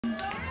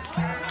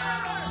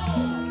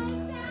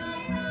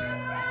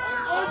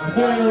I'm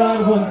getting a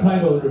lot of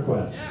Untitled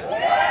requests.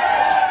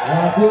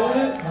 Y'all feeling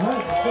it? All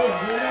right, let's do it.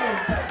 Here we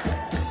go.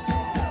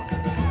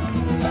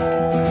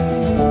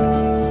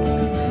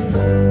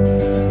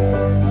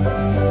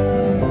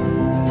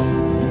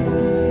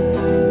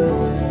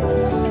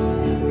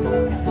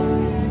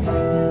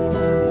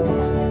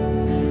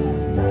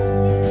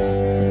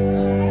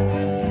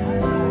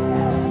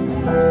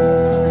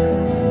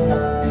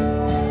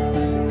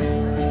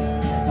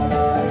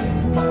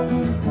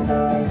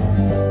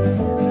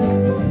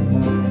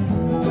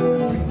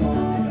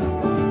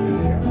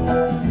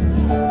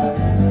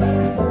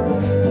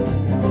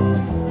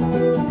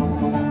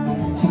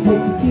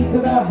 Takes it deep to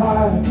the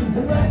heart,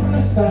 and right from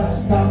the start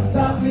she talks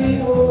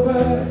softly over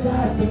a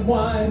glass of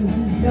wine.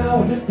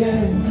 Now and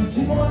again,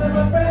 she wanted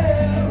a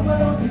friend, why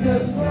don't you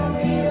just throw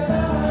me a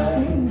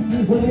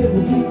line? Well, it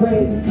would be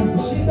great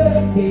if she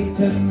dedicate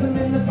just a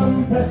minute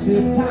from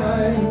precious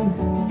time.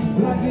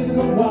 Well, I give it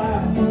a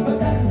while, but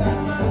that's not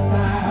my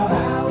style.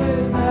 How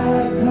is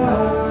that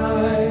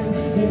kind?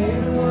 And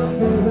every once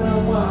in a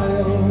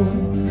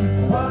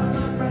while, part of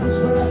my French,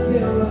 but I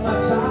still love my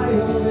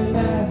child, and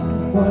that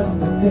was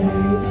the day.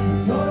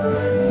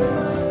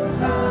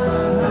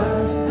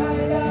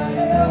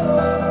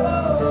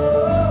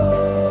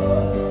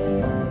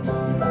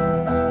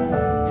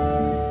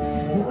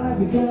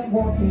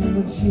 Walking,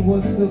 but she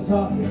was still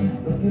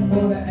talking, looking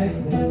for the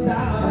exit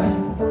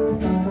sign.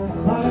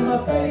 Part of my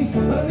face,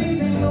 but I'm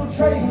leaving no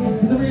trace,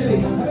 cause I really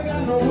haven't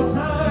got no more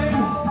time.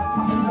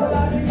 Well,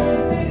 I've been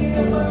thinking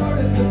and my heart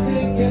is just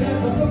sinking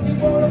as I'm looking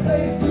for a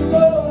place to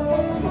go.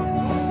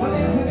 Well,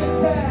 isn't it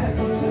sad?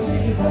 She'll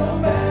take you so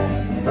back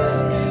and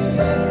never really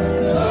let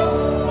her know.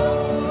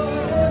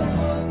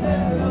 Everyone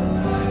says that I'm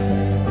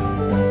lying,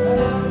 but I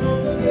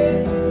won't forget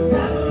the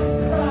time I was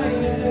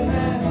crying, and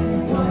that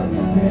was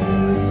the day.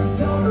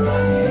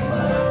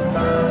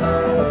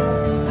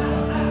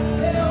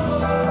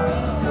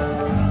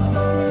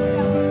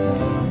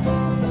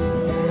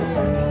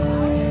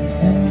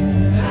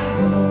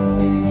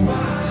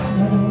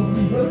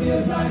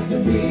 To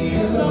be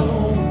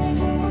alone,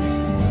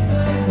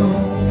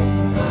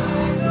 I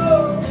know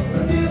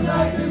what it feels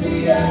like to be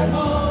at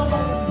home.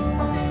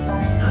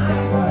 I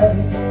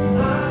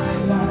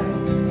like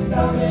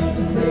stopping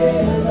to say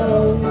hello.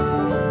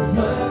 It's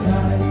my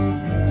life.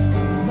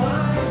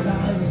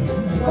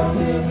 Why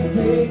can't we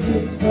take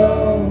it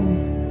slow?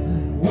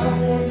 Why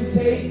won't you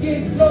take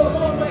it slow?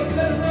 Come on, make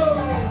that roll.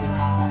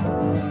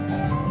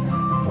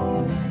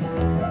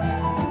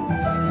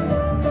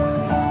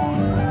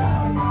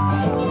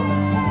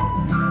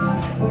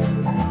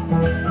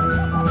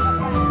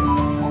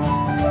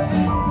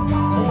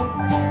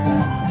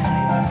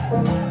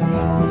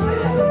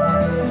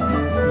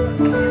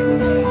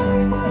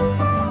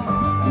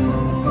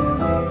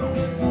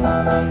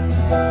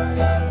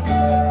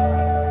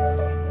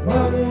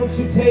 Why won't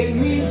you take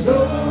me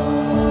slow?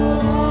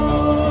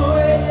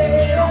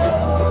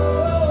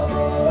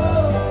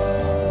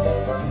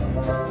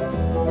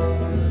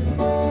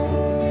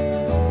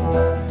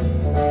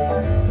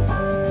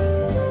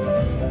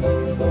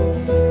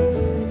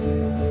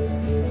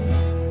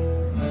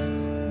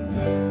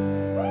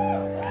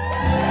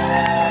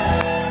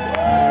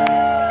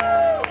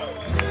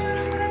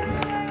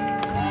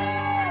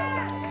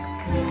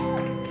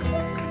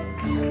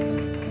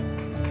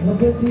 I've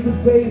been through the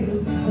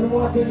phases, and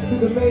walking through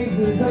the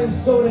mazes. I'm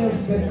so damn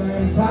sick,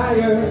 I'm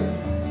tired.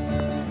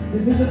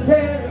 This isn't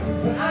fair,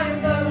 but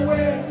I'm not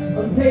aware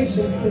of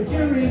patience that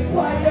you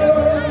require.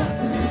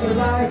 But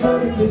I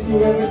couldn't miss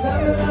you every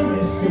time that I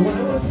miss you, I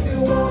will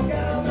still walk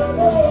out the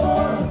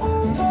door.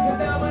 Cause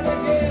now and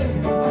again,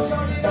 I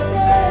surely don't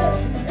care.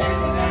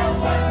 Isn't that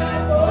what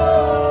I'm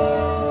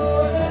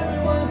for? And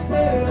everyone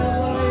said I'm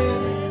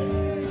lying.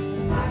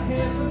 I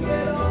can't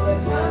forget all the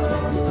time I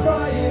was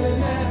crying, and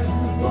that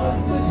was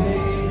the day.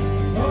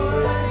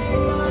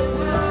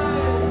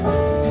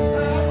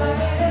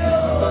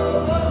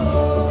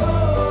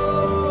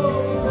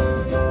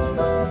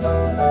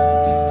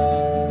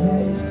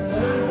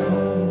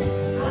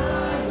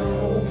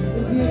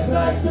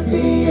 To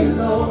be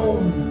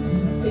alone.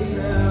 See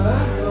now I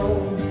know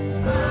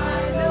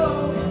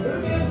what it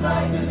feels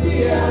like to be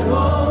at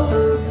home.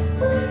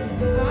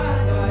 I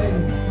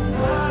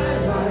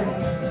like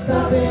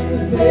stopping to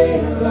say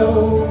hello.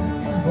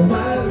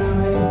 My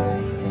life,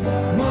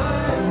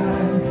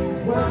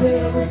 why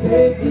can't we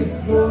take it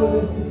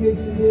slow? Just in case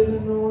you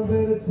didn't know, I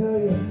better tell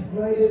you.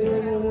 Write it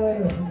in a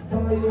letter,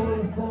 call you on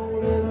the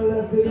phone, and I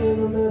left it in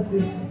a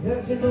message.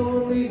 Let you know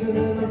I'm leaving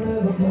and I'm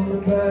never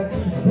coming back. I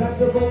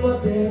packed up all my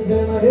things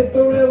and I hit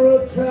the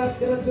railroad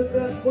track, and I took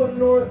that foot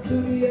north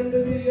to the end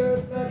of the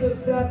earth. I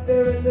just sat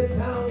there in the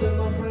town with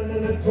my friend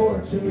and a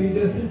torch, and we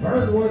just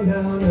burned one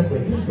down, and we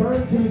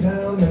burned two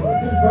down, and we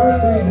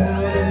burned three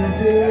down, and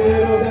we feel a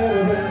little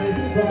better about it.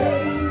 But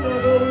baby, you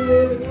never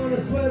really gonna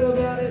sweat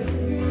about it.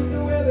 You used to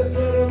wear the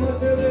sweater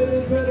much earlier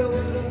than sweater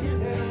weather,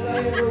 and all I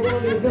ever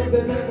wanted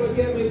something that would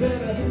get me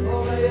better.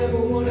 All I ever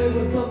wanted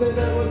was something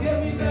that would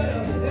get me better.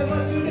 And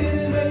what you did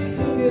is that you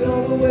took it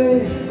all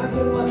away. I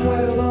took my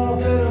title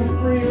off and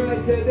I'm free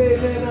right today,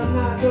 man. I'm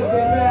not looking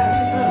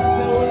back.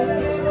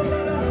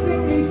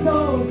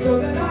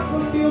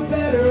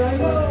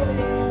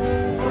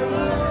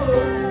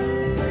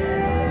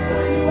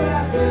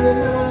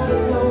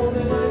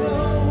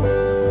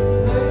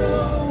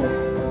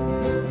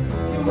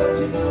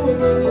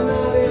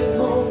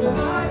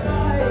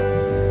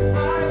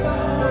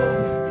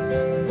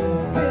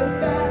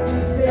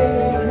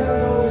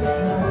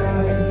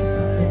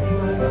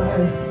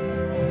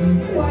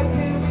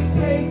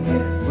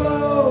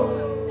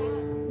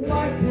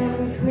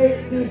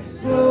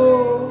 this slow.